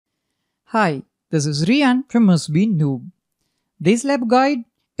Hi, this is Rian from Must Be Noob. This lab guide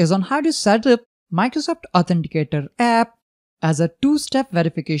is on how to set up Microsoft Authenticator app as a two-step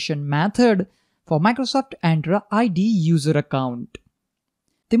verification method for Microsoft Entra ID user account.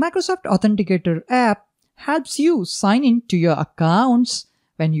 The Microsoft Authenticator app helps you sign in to your accounts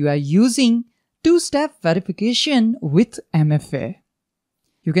when you are using two-step verification with MFA.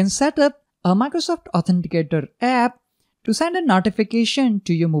 You can set up a Microsoft Authenticator app to send a notification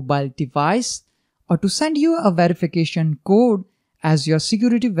to your mobile device or to send you a verification code as your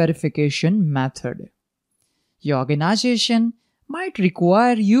security verification method. Your organization might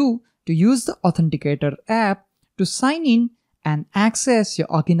require you to use the Authenticator app to sign in and access your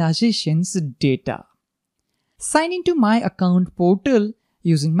organization's data. Sign into My Account portal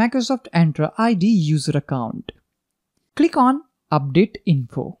using Microsoft Entra ID user account. Click on Update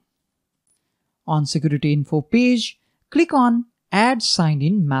Info. On Security Info page, click on Add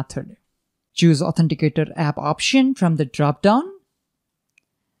Sign-in Method. Choose Authenticator app option from the drop-down.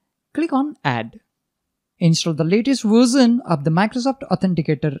 Click on Add. Install the latest version of the Microsoft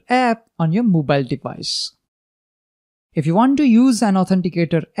Authenticator app on your mobile device. If you want to use an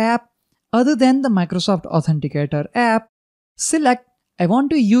Authenticator app other than the Microsoft Authenticator app, select I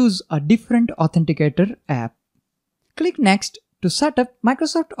want to use a different Authenticator app. Click Next to set up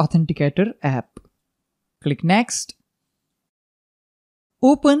Microsoft Authenticator app. Click Next.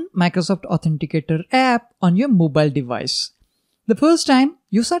 Open Microsoft Authenticator app on your mobile device. The first time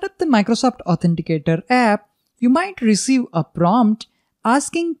you set up the Microsoft Authenticator app, you might receive a prompt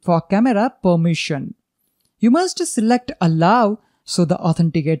asking for camera permission. You must select Allow so the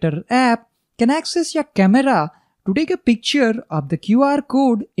Authenticator app can access your camera to take a picture of the QR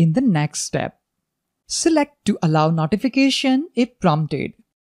code in the next step. Select to allow notification if prompted.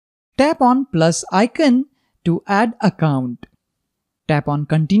 Tap on plus icon to add account. Tap on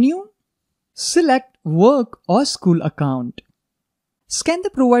Continue. Select Work or School account. Scan the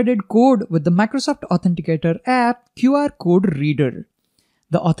provided code with the Microsoft Authenticator app QR code reader.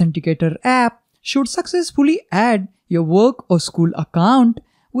 The Authenticator app should successfully add your work or school account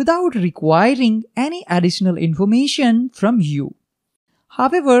without requiring any additional information from you.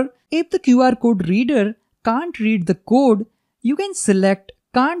 However, if the QR code reader can't read the code, you can select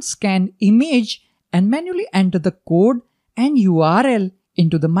Can't Scan Image and manually enter the code and URL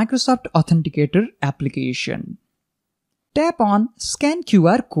into the Microsoft Authenticator application. Tap on Scan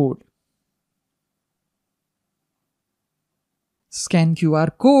QR Code. Scan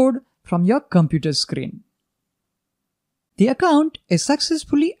QR code from your computer screen. The account is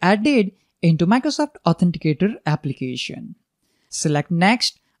successfully added into Microsoft Authenticator application. Select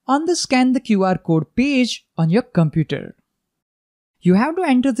Next on the Scan the QR code page on your computer. You have to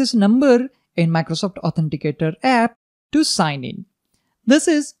enter this number in Microsoft Authenticator app to sign in. This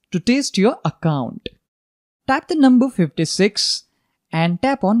is to test your account. Type the number 56 and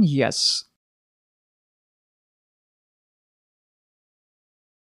tap on Yes.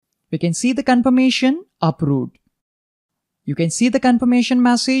 We can see the confirmation approved. You can see the confirmation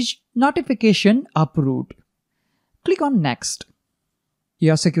message Notification approved. Click on Next.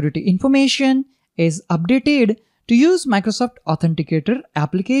 Your security information is updated to use Microsoft Authenticator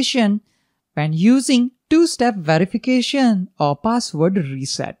application when using two-step verification or password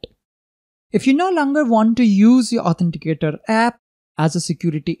reset. If you no longer want to use your Authenticator app as a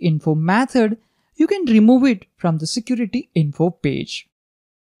security info method, you can remove it from the security info page.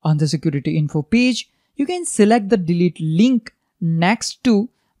 On the security info page, you can select the delete link next to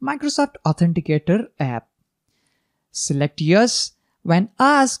Microsoft Authenticator app. Select Yes when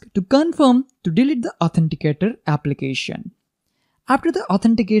asked to confirm to delete the Authenticator application. After the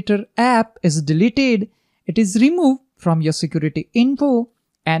Authenticator app is deleted, it is removed from your security info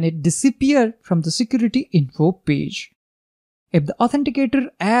and it disappears from the security info page. If the Authenticator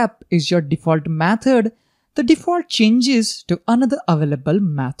app is your default method, the default changes to another available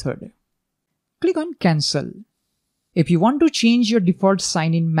method. Click on Cancel. If you want to change your default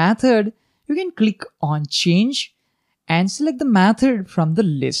sign-in method, you can click on Change and select the method from the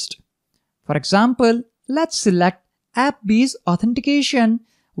list. For example, let's select App-based Authentication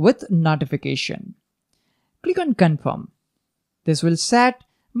with Notification. Click on Confirm. This will set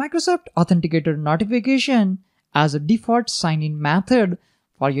Microsoft Authenticator notification as a default sign-in method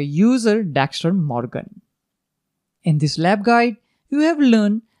for your user Dexter Morgan. In this lab guide, you have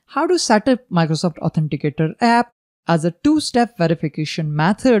learned how to set up Microsoft Authenticator app as a two-step verification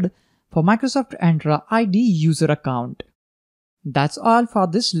method for Microsoft Entra ID user account. That's all for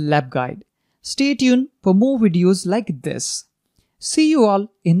this lab guide. Stay tuned for more videos like this. See you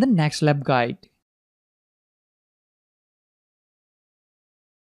all in the next lab guide.